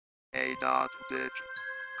A dot bitch.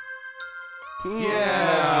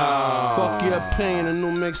 Yeah. Fuck your opinion, a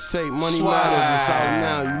new mixtape. Money Matters is out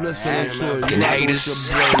now. You listening to it. You haters.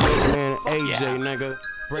 Your boy, man, AJ, nigga.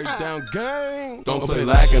 Breakdown gang. Don't play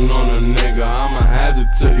lacking on a nigga. I'm a hazard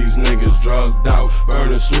to these niggas. Drugged out,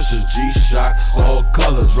 burning switches, G-Shocks, all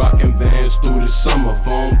colors. Rocking Vans through the summer.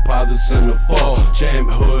 Phone posits in the fall. Champ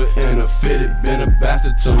hood and a fitted. Been a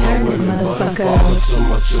bastard to my women, but a father to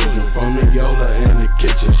my children. From the Yola in the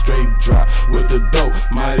kitchen, straight dry with the dope.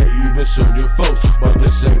 Might have even served your folks, but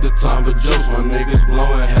this ain't the time for jokes. My niggas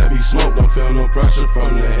blowing heavy smoke. Don't feel no pressure from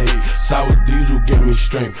the hate. Sour diesel give me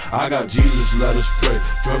strength. I got Jesus, let us pray.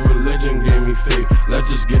 Drug religion gave me faith. Let's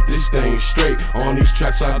just get this thing straight. On these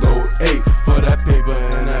tracks I go 8. For that paper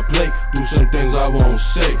and that plate, do some things I won't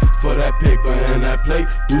say. For that paper and that plate,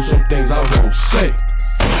 do some things I won't say.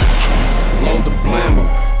 Load the blammer,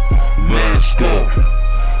 mask up,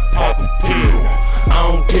 pop a pill.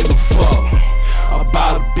 I don't give a fuck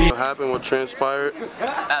about a bitch. What happened? What transpired?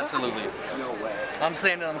 Absolutely. I'm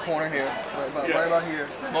standing on the corner here, right about here,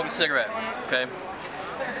 smoking a cigarette, okay?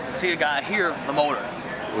 See the guy, I hear the motor.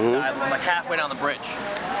 I'm like halfway down the bridge.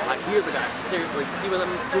 I hear the guy. Seriously, see where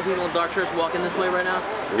them two people in dark shirts walking this way right now?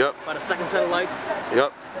 Yep. About a second set of lights?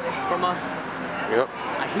 Yep. From us? Yep.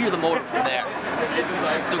 I hear the motor from there.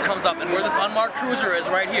 Dude comes up, and where this unmarked cruiser is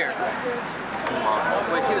right here.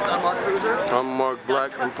 Wait, see this unmarked cruiser? Unmarked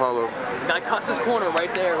black Impala. The guy cuts his corner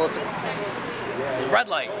right there. Red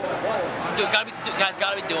light. Dude, guy's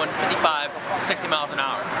gotta be doing 55, 60 miles an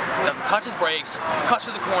hour. Doesn't touch his brakes, cuts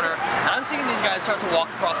through the corner, and I'm seeing these guys start to walk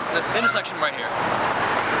across this intersection right here.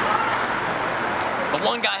 The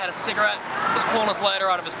one guy had a cigarette, was pulling his lighter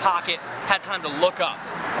out of his pocket, had time to look up.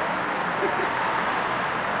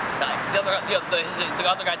 The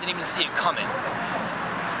other guy didn't even see it coming.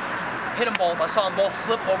 Hit them both. I saw them both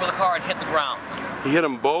flip over the car and hit the ground. He hit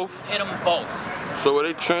them both? Hit them both. So were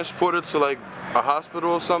they transported to like a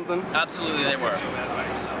hospital or something? Absolutely they were.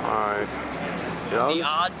 Alright. Yeah. The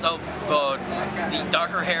odds of the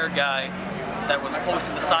darker haired guy that was close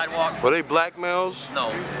to the sidewalk. Were they black males?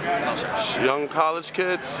 No. No, sir. Young college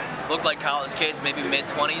kids? Looked like college kids, maybe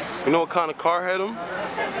mid-20s. You know what kind of car hit them?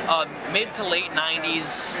 Mid to late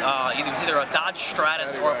 90s. It was either a Dodge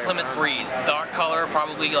Stratus or a Plymouth Breeze. Dark color,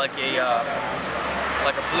 probably like a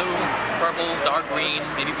blue, purple, dark green,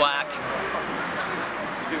 maybe black.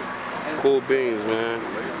 Cool beans, man.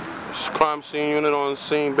 Crime scene unit on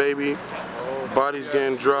scene, baby. Bodies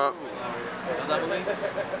getting dropped.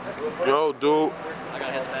 Yo, dude.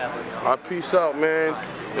 I peace out, man.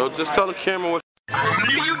 Yo, just tell the camera what.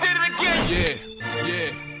 You did it again.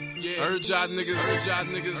 Yeah. Heard y'all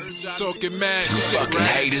niggas talking mad shit,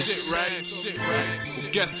 right? Shit, right?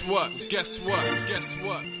 Well, guess what?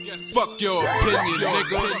 Fuck your opinion,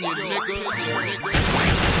 nigga.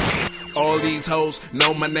 All these hoes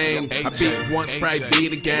know my name. I beat once, probably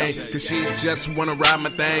beat again. Cause she just wanna ride my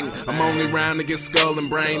thing. I'm only round to get skull and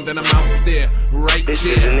brain. Then I'm out there, right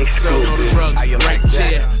here. Sell no drugs, right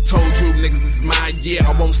here. Told you niggas this is my year.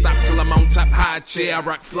 I won't stop till I'm on top high chair. I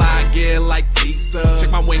rock fly gear like Tisa.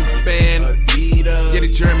 Check my wingspan, Adidas. Yeah, the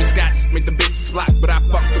Jeremy Scotts make the bitches flock. But I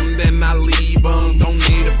fuck them, then I leave them. Don't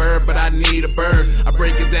need a bird, but I need a bird. I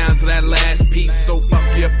break it down to that last piece. So fuck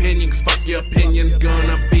your opinion, cause fuck your opinion's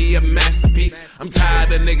gonna be a masterpiece. I'm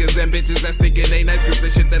tired of niggas and bitches that's thinking they nice. Cause the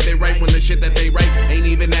shit that they write, when the shit that they write ain't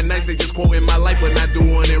even that nice. They just quoting my life but not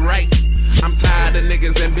doing it right. I'm tired of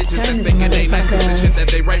niggas and bitches that's thinking they nice. Cause the shit that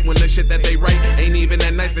they write, when the shit that they write ain't even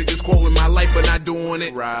that nice. They just quoting my life but not doing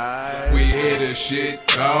it right. We hear the shit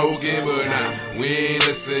talking but we ain't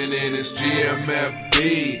listening. It's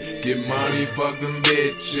GMFB. Get money, fuck them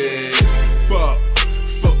bitches. Fuck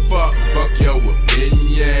your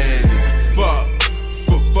opinion. Fuck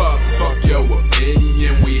your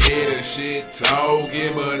opinion. We hear the shit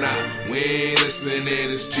talking, but we ain't listening.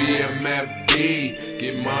 It's GMFB.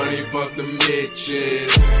 Get money, fuck them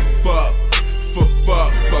bitches. Fuck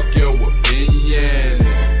your opinion.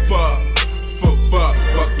 Fuck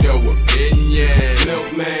your opinion.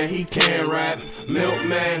 Milkman, he can't rap.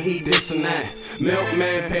 Milkman, he this and that.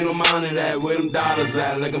 Milkman, pay no mind to that. Where them dollars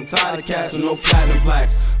at? Like I'm tired of cats with no platinum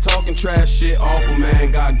plaques. Talking trash shit, awful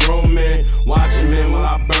man. Got grown men watching men while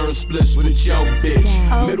I burn splits with a choke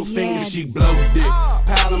bitch. Middle finger, she blow dick.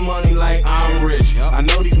 Pile of money like I'm rich. I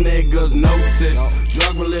know these niggas notice.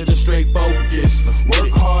 Drug religion, straight focus.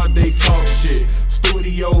 Work hard, they talk shit.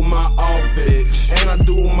 Studio, my office. And I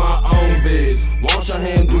do my own vids. Want your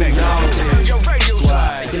hand, do y'all.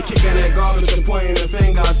 They kicking that garbage and pointing the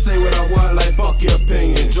finger. I say what I want, like fuck your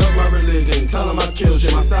opinion. Drug my religion, tell them I kill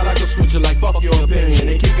shit. My style, I can switch it like fuck your opinion.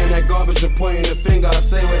 They kicking that garbage and pointing the finger. I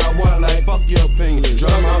say what I want, like fuck your opinion.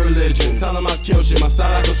 Drug my religion. tell them I kill shit. My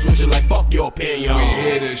style I can switch it like fuck your opinion. We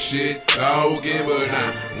hear the shit talking, but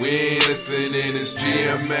we ain't listening. It's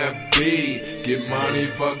GMFB. Get money,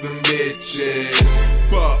 fuck them bitches.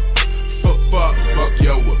 Fuck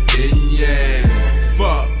your opinion.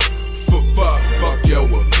 Fuck your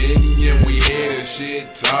opinion. We hear the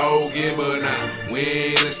shit talking, but we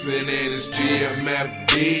ain't listening. It's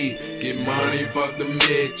GMFB. Get money, fuck them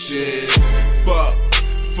bitches. Fuck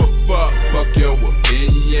your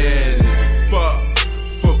opinion. Fuck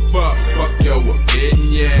your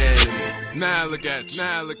opinion. Now look at you,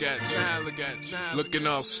 looking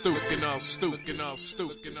all stupid,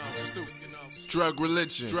 Drug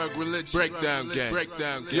religion, breakdown gang.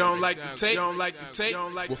 You don't like the tape?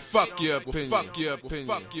 Well, fuck your opinion.